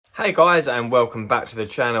Hey guys, and welcome back to the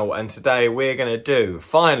channel, and today we're going to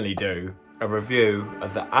finally do a review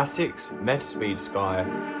of the Asics Metaspeed Sky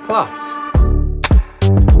Plus.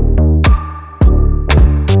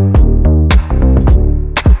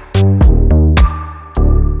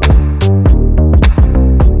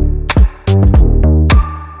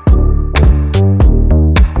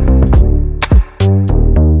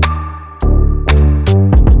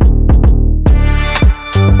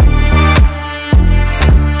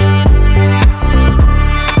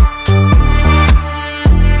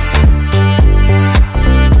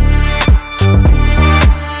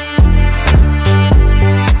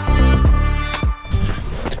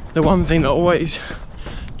 The one thing that always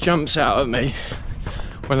jumps out at me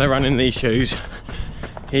when I run in these shoes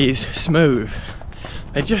is smooth.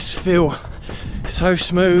 They just feel so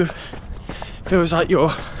smooth. Feels like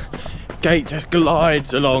your gait just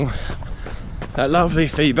glides along. That lovely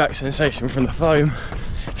feedback sensation from the foam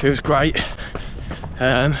feels great.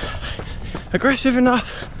 Aggressive enough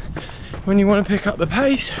when you want to pick up the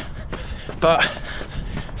pace, but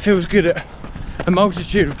feels good at a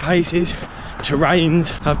multitude of paces.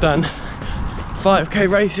 Terrains. I've done 5k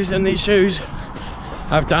races in these shoes.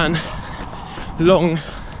 I've done long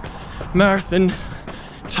marathon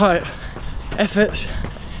type efforts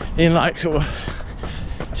in like sort of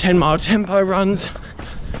 10-mile tempo runs,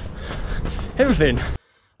 everything.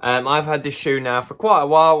 I've had this shoe now for quite a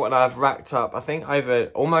while, and I've racked up I think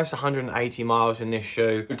over almost 180 miles in this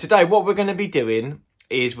shoe. Today what we're going to be doing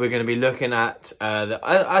is we're going to be looking at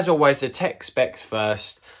as always, the tech specs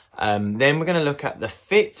first. Then we're going to look at the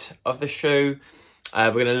fit of the shoe.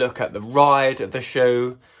 We're going to look at the ride of the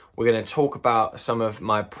shoe. We're going to talk about some of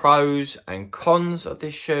my pros and cons of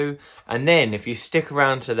this shoe. And then if you stick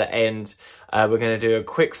around to the end, we're going to do a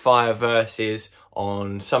quick fire versus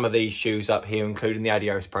on some of these shoes up here, including the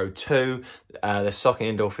Adios Pro 2, the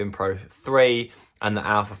Saucony Endorphin Pro 3, and the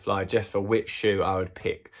alphafly, just for which shoe I would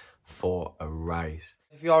pick for a race.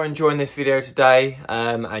 If you are enjoying this video today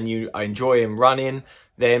and you are enjoying running,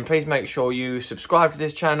 then please make sure you subscribe to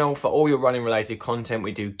this channel for all your running related content.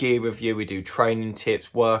 We do gear review, we do training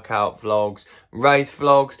tips, workout vlogs, race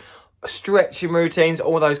vlogs, stretching routines,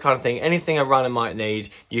 all those kind of things. Anything a runner might need,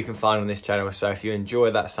 you can find on this channel. So if you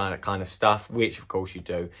enjoy that kind of stuff, which of course you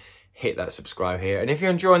do, hit that subscribe here. And if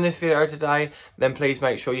you're enjoying this video today, then please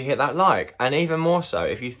make sure you hit that like. And even more so,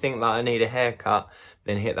 if you think that I need a haircut,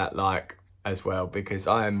 then hit that like as well, because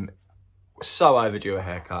I am so overdue a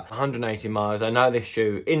haircut. 180 miles, I know this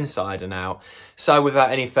shoe inside and out. So without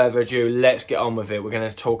any further ado, let's get on with it. We're going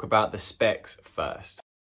to talk about the specs first.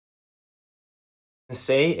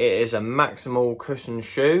 See, it is a maximal cushion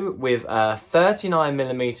shoe with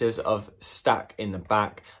 39mm of stack in the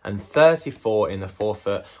back and 34 in the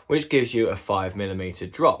forefoot, which gives you a 5mm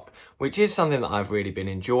drop, which is something that I've really been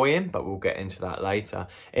enjoying, but we'll get into that later.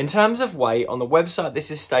 In terms of weight, on the website this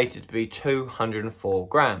is stated to be 204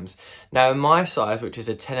 grams. Now in my size, which is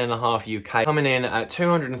a 10.5 UK, coming in at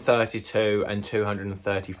 232 and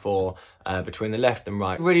 234 between the left and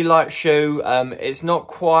right. Really light shoe. It's not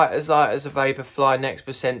quite as light as a Vaporfly Next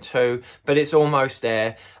Percent 2, but it's almost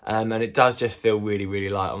there, and it does just feel really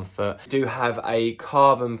light on foot. I do have a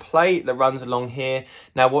carbon plate that runs along here.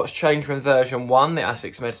 Now what's changed from version 1, the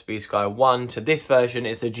Asics Metaspeed Sky 1, to this version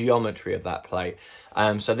is the geometry of that plate.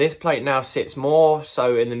 So this plate now sits more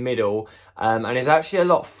so in the middle, and is actually a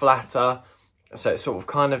lot flatter. So it sort of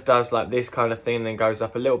kind of does like this kind of thing, and then goes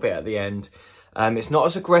up a little bit at the end. It's not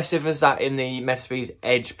as aggressive as that in the Metaspeed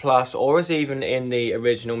Edge Plus, or as even in the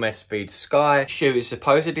original Metaspeed Sky. Shoe is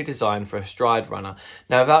supposedly designed for a stride runner.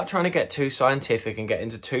 Now, without trying to get too scientific and get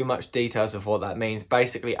into too much details of what that means,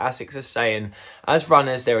 basically Asics are saying, as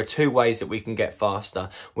runners, there are two ways that we can get faster.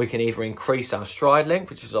 We can either increase our stride length,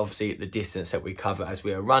 which is obviously the distance that we cover as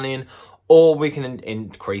we are running, or we can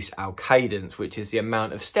increase our cadence, which is the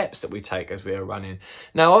amount of steps that we take as we are running.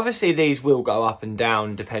 Now, obviously, these will go up and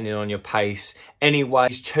down depending on your pace. Anyway,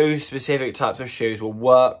 these two specific types of shoes will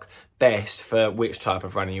work best for which type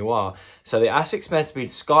of runner you are. So the Asics Metaspeed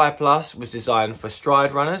Sky Plus was designed for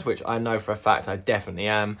stride runners, which I know for a fact I definitely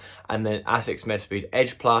am. And then Asics Metaspeed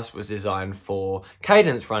Edge Plus was designed for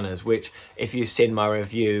cadence runners, which if you've seen my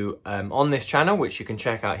review on this channel, which you can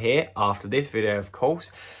check out here after this video, of course,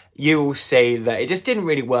 you will see that it just didn't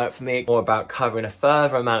really work for me. More about covering a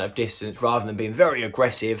further amount of distance rather than being very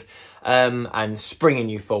aggressive and springing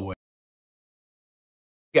you forward.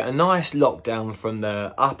 Get a nice lockdown from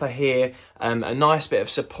the upper here, a nice bit of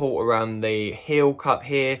support around the heel cup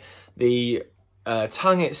here. The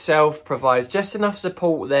tongue itself provides just enough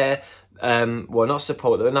support there well, not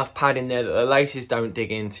support, there's enough padding there that the laces don't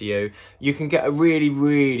dig into you. You can get a really,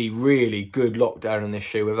 really, really good lockdown on this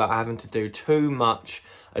shoe without having to do too much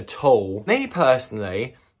at all. Me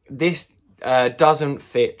personally, this doesn't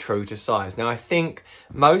fit true to size. Now, I think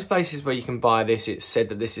most places where you can buy this, it's said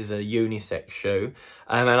that this is a unisex shoe.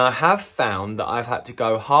 And I have found that I've had to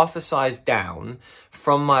go half a size down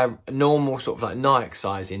from my normal sort of like Nike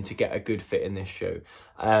sizing to get a good fit in this shoe.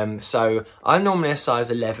 So I'm normally a size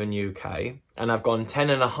 11 UK, and I've gone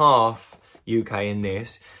 10.5 UK in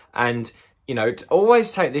this. And you know,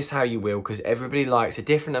 always take this how you will, because everybody likes a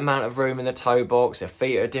different amount of room in the toe box, their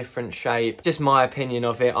feet are a different shape. Just my opinion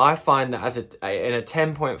of it. I find that in a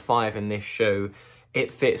 10.5 in this shoe,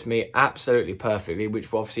 it fits me absolutely perfectly,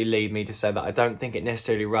 which will obviously lead me to say that I don't think it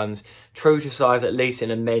necessarily runs true to size, at least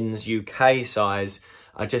in a men's UK size.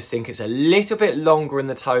 I just think it's a little bit longer in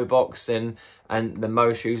the toe box than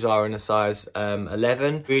most shoes are in a size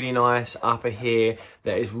 11. Really nice upper here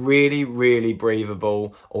that is really, really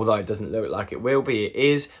breathable, although it doesn't look like it will be, it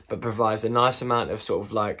is, but provides a nice amount of sort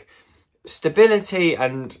of like stability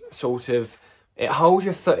and sort of, it holds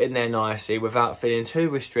your foot in there nicely without feeling too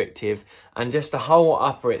restrictive, and just the whole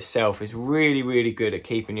upper itself is really, really good at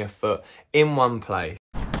keeping your foot in one place.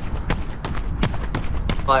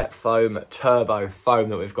 Light foam turbo foam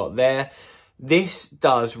that we've got there. This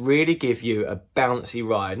does really give you a bouncy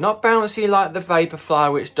ride. Not bouncy like the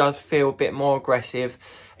Vaporfly, which does feel a bit more aggressive.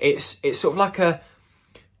 It's sort of like a...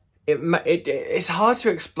 It's hard to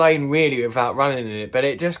explain really without running in it, but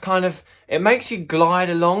it just kind of... It makes you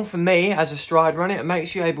glide along. For me, as a stride runner, it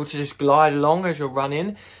makes you able to just glide along as you're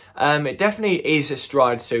running. It definitely is a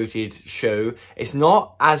stride suited shoe. It's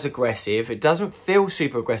not as aggressive. It doesn't feel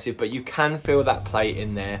super aggressive, but you can feel that plate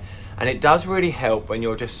in there. And it does really help when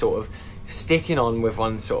you're just sort of sticking on with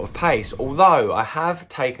one sort of pace. Although I have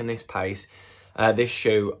taken this pace, this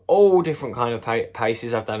shoe, all different kind of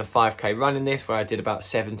paces. I've done a 5K run in this where I did about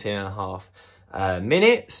 17.5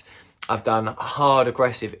 minutes. I've done hard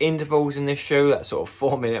aggressive intervals in this shoe, that sort of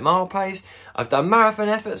 4-minute mile pace. I've done marathon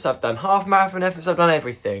efforts, I've done half marathon efforts, I've done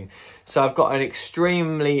everything. So I've got an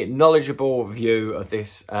extremely knowledgeable view of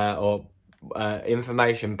this,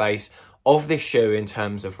 information base of this shoe in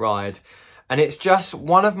terms of ride. And it's just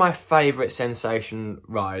one of my favourite sensation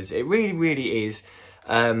rides. It really, really is.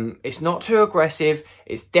 It's not too aggressive.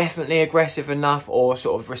 It's definitely aggressive enough or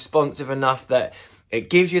sort of responsive enough that it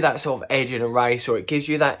gives you that sort of edge in a race, or it gives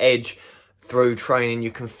you that edge through training. You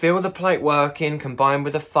can feel the plate working, combined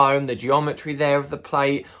with the foam, the geometry there of the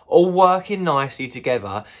plate, all working nicely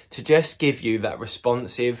together to just give you that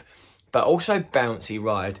responsive, but also bouncy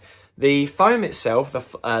ride. The foam itself,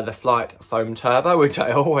 the Flight Foam Turbo, which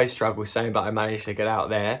I always struggle saying, but I managed to get out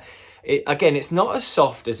there. Again, it's not as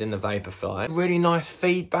soft as in the Vaporfly. Really nice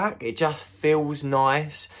feedback. It just feels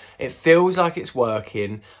nice. It feels like it's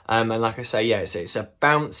working. And like I say, yeah, it's a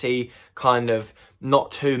bouncy kind of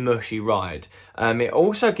not too mushy ride. It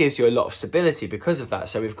also gives you a lot of stability because of that.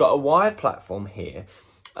 So we've got a wide platform here,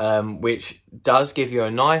 which does give you a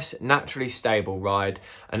nice, naturally stable ride,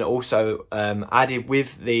 and also added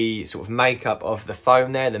with the sort of makeup of the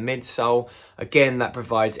foam there, the midsole, again, that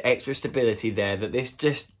provides extra stability there, that this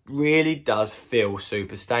just really does feel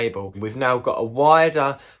super stable. We've now got a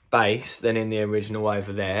wider base than in the original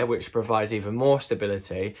over there, which provides even more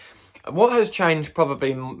stability. What has changed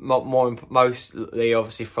probably mostly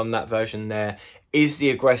obviously from that version there is the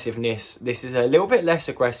aggressiveness. This is a little bit less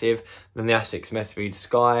aggressive than the Asics Metaspeed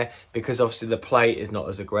Sky, because obviously the plate is not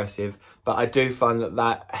as aggressive, but I do find that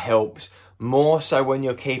that helps more so when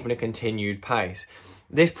you're keeping a continued pace.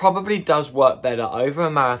 This probably does work better over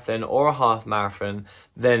a marathon or a half marathon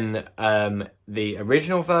than the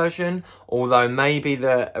original version, although maybe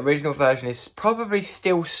the original version is probably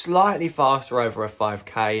still slightly faster over a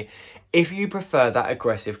 5K if you prefer that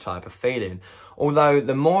aggressive type of feeling. Although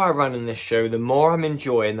the more I run in this shoe, the more I'm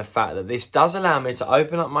enjoying the fact that this does allow me to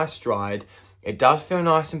open up my stride, it does feel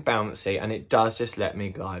nice and bouncy, and it does just let me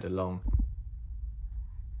glide along.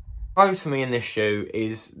 Pros for me in this shoe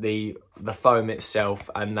is the foam itself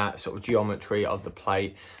and that sort of geometry of the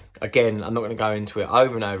plate. Again, I'm not going to go into it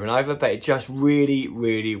over and over and over, but it just really,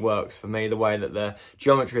 really works for me. The way that the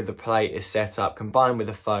geometry of the plate is set up, combined with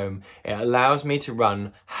the foam, it allows me to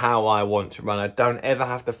run how I want to run. I don't ever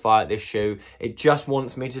have to fight this shoe. It just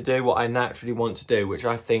wants me to do what I naturally want to do, which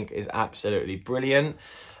I think is absolutely brilliant.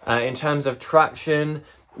 In terms of traction,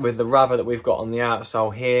 with the rubber that we've got on the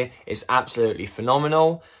outsole here, it's absolutely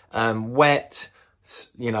phenomenal. Wet,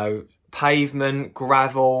 you know, pavement,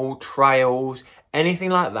 gravel, trails, anything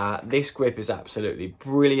like that, this grip is absolutely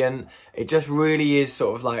brilliant. It just really is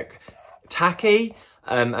sort of like tacky,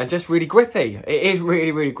 and just really grippy. It is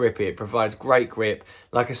really, really grippy. It provides great grip.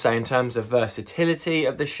 Like I say, in terms of versatility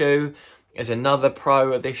of the shoe, is another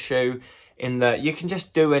pro of this shoe in that you can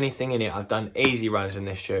just do anything in it. I've done easy runs in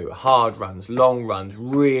this shoe, hard runs, long runs,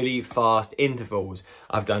 really fast intervals.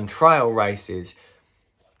 I've done trail races,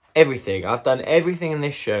 everything. I've done everything in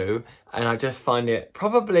this shoe, and I just find it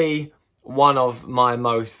probably one of my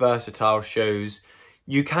most versatile shoes.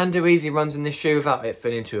 You can do easy runs in this shoe without it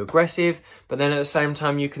feeling too aggressive, but then at the same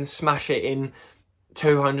time you can smash it in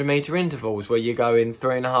 200-meter intervals where you go in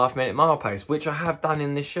 3.5-minute mile pace, which I have done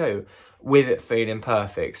in this shoe with it feeling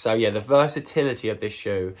perfect. So yeah, the versatility of this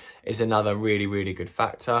shoe is another really, really good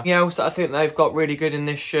factor. Something else that I think they've got really good in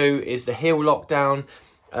this shoe is the heel lockdown.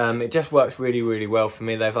 It just works really, really well for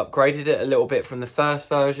me. They've upgraded it a little bit from the first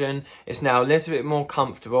version. It's now a little bit more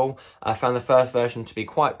comfortable. I found the first version to be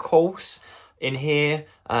quite coarse in here,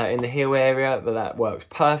 in the heel area, but that works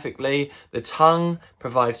perfectly. The tongue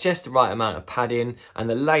provides just the right amount of padding, and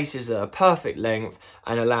the laces are a perfect length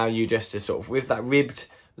and allow you just to sort of, with that ribbed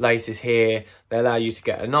laces here, they allow you to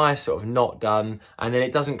get a nice sort of knot done, and then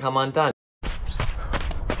it doesn't come undone.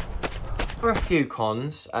 There are a few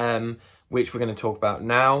cons, which we're going to talk about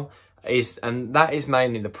now, and that is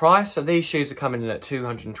mainly the price. So these shoes are coming in at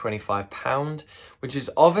 £225, which is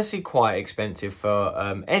obviously quite expensive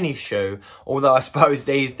for any shoe. Although I suppose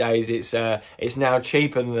these days it's now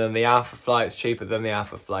cheaper than the alphafly. It's cheaper than the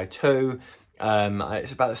alphafly 2.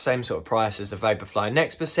 It's about the same sort of price as the Vaporfly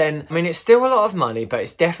Next Percent. I mean, it's still a lot of money, but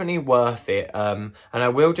it's definitely worth it. And I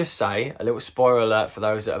will just say, a little spoiler alert for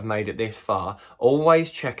those that have made it this far,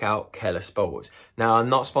 always check out Keller Sports. Now, I'm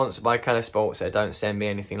not sponsored by Keller Sports, so don't send me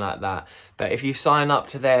anything like that. But if you sign up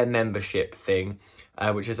to their membership thing,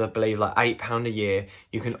 which is, I believe, like £8 a year,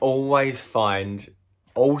 you can always find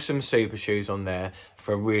awesome super shoes on there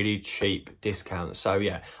for a really cheap discount. So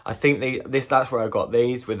yeah, I think that's where I got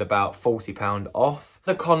these, with about £40 off.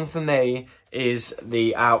 The con for me is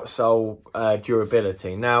the outsole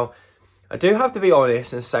durability. Now, I do have to be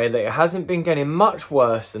honest and say that it hasn't been getting much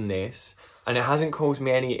worse than this, and it hasn't caused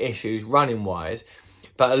me any issues running wise.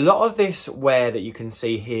 But a lot of this wear that you can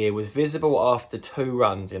see here was visible after 2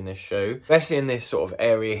 runs in this shoe, especially in this sort of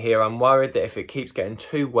area here. I'm worried that if it keeps getting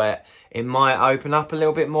too wet, it might open up a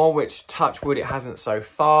little bit more, which, touch wood, it hasn't so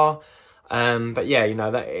far. But yeah, you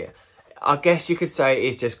know, I guess you could say it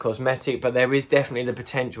is just cosmetic, but there is definitely the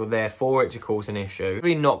potential there for it to cause an issue.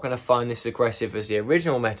 Probably not going to find this aggressive as the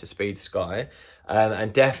original Metaspeed Sky,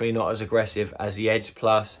 and definitely not as aggressive as the Edge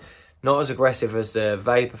Plus, not as aggressive as the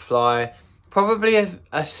Vaporfly. Probably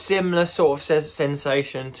a similar sort of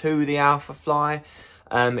sensation to the alphafly.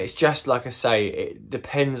 It's just, like I say, it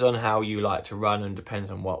depends on how you like to run and depends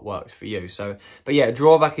on what works for you. So, but yeah,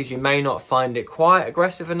 drawback is you may not find it quite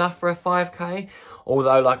aggressive enough for a 5K.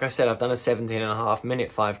 Although, like I said, I've done a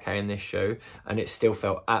 17.5-minute 5K in this shoe, and it still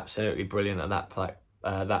felt absolutely brilliant at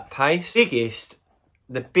that pace.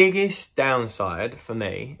 The biggest downside for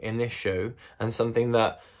me in this shoe, and something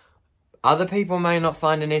that other people may not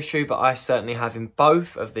find an issue, but I certainly have in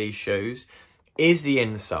both of these shoes, is the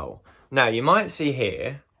insole. Now, you might see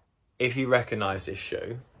here, if you recognise this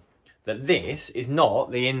shoe, that this is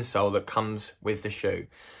not the insole that comes with the shoe.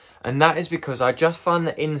 And that is because I just find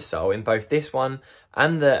the insole in both this one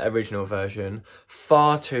and the original version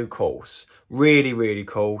far too coarse. Really, really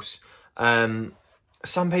coarse.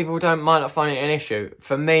 Some people might not find it an issue.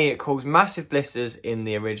 For me, it caused massive blisters in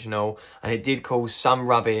the original, and it did cause some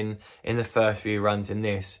rubbing in the first few runs in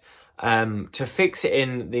this. To fix it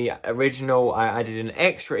in the original, I added an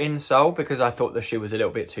extra insole because I thought the shoe was a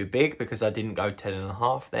little bit too big, because I didn't go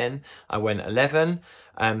 10.5 then. I went 11,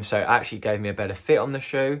 so it actually gave me a better fit on the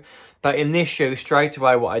shoe. But in this shoe, straight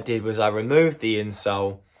away what I did was I removed the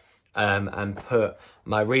insole and put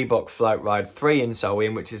my Reebok Float Ride 3 insole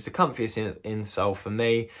in, which is the comfiest insole for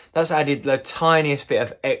me. That's added the tiniest bit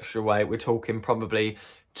of extra weight. We're talking probably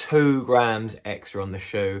 2 grams extra on the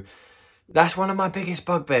shoe. That's one of my biggest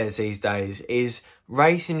bugbears these days, is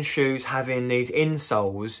racing shoes having these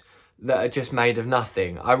insoles that are just made of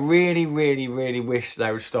nothing. I really, really, really wish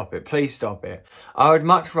they would stop it. Please stop it. I would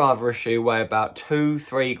much rather a shoe weigh about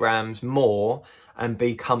 2-3 grams more and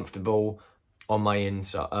be comfortable on my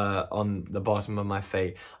on the bottom of my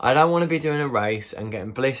feet. I don't want to be doing a race and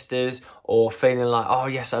getting blisters or feeling like, oh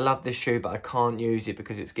yes, I love this shoe, but I can't use it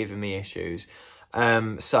because it's giving me issues.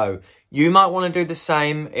 So you might want to do the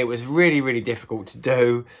same. It was really, really difficult to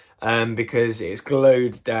do because it's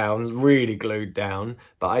glued down, really glued down,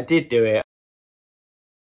 but I did do it.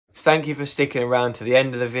 Thank you for sticking around to the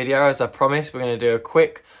end of the video. As I promised, we're going to do a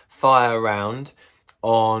quick fire round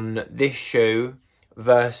on this shoe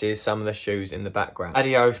versus some of the shoes in the background.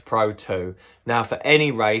 Adios Pro 2. Now for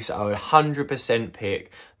any race, I would 100%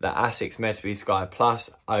 pick the Asics Metaspeed Sky Plus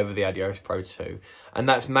over the Adios Pro 2. And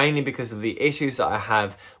that's mainly because of the issues that I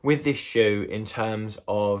have with this shoe in terms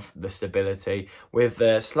of the stability. With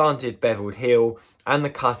the slanted beveled heel and the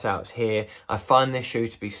cutouts here, I find this shoe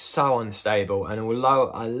to be so unstable, and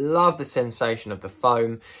although I love the sensation of the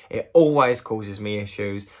foam, it always causes me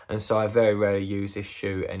issues, and so I very rarely use this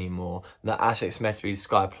shoe anymore. The Asics Metaspeed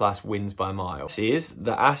Sky Plus wins by miles. This is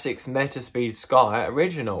the Asics Metaspeed Sky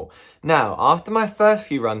Original. Now, after my first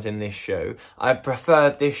few runs in this shoe, I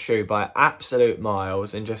preferred this shoe by absolute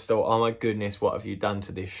miles and just thought, oh my goodness, what have you done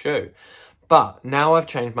to this shoe? But now I've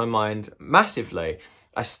changed my mind massively.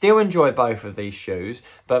 I still enjoy both of these shoes,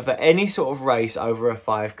 but for any sort of race over a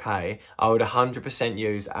 5k, I would 100%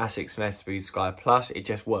 use Asics Metaspeed Sky Plus. It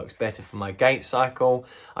just works better for my gait cycle.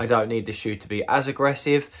 I don't need the shoe to be as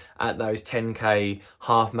aggressive at those 10k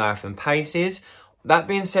half marathon paces. That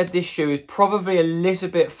being said, this shoe is probably a little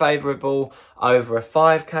bit favourable over a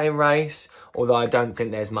 5k race, although I don't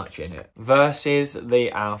think there's much in it. Versus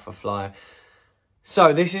the alphafly.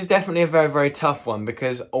 So this is definitely a very, very tough one,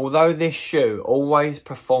 because although this shoe always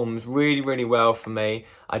performs really, really well for me,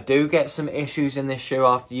 I do get some issues in this shoe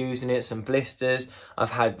after using it, some blisters.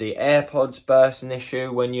 I've had the AirPods burst in this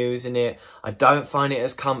shoe when using it. I don't find it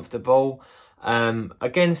as comfortable.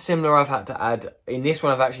 Again, similar, I've had to add, in this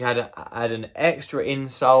one I've actually had to add an extra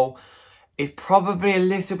insole. It's probably a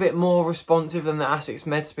little bit more responsive than the Asics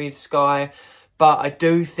Metaspeed Sky. But I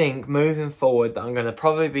do think moving forward that I'm going to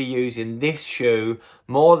probably be using this shoe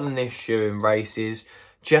more than this shoe in races,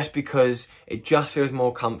 just because it just feels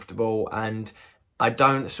more comfortable and I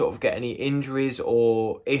don't sort of get any injuries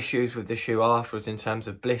or issues with the shoe afterwards in terms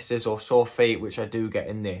of blisters or sore feet, which I do get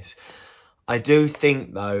in this. I do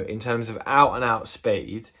think though, in terms of out and out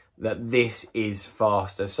speed, that this is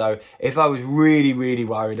faster. So if I was really, really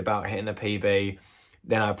worried about hitting a PB,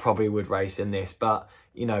 then I probably would race in this. But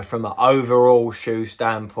you know, from an overall shoe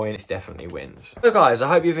standpoint, it definitely wins. So guys, I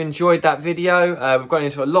hope you've enjoyed that video. We've gone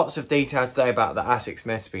into lots of detail today about the Asics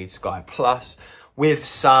Metaspeed Sky Plus with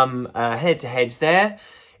some head-to-heads there.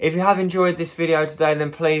 If you have enjoyed this video today,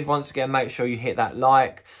 then please, once again, make sure you hit that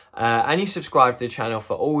like and you subscribe to the channel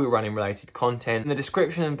for all your running related content. In the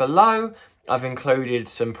description below, I've included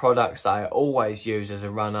some products that I always use as a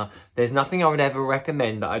runner. There's nothing I would ever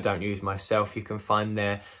recommend that I don't use myself. You can find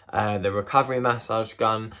there the recovery massage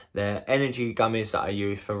gun, the energy gummies that I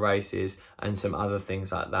use for races, and some other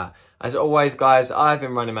things like that. As always, guys, I've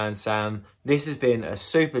been Running Man Sam. This has been a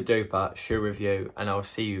super duper shoe review, and I'll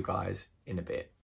see you guys in a bit.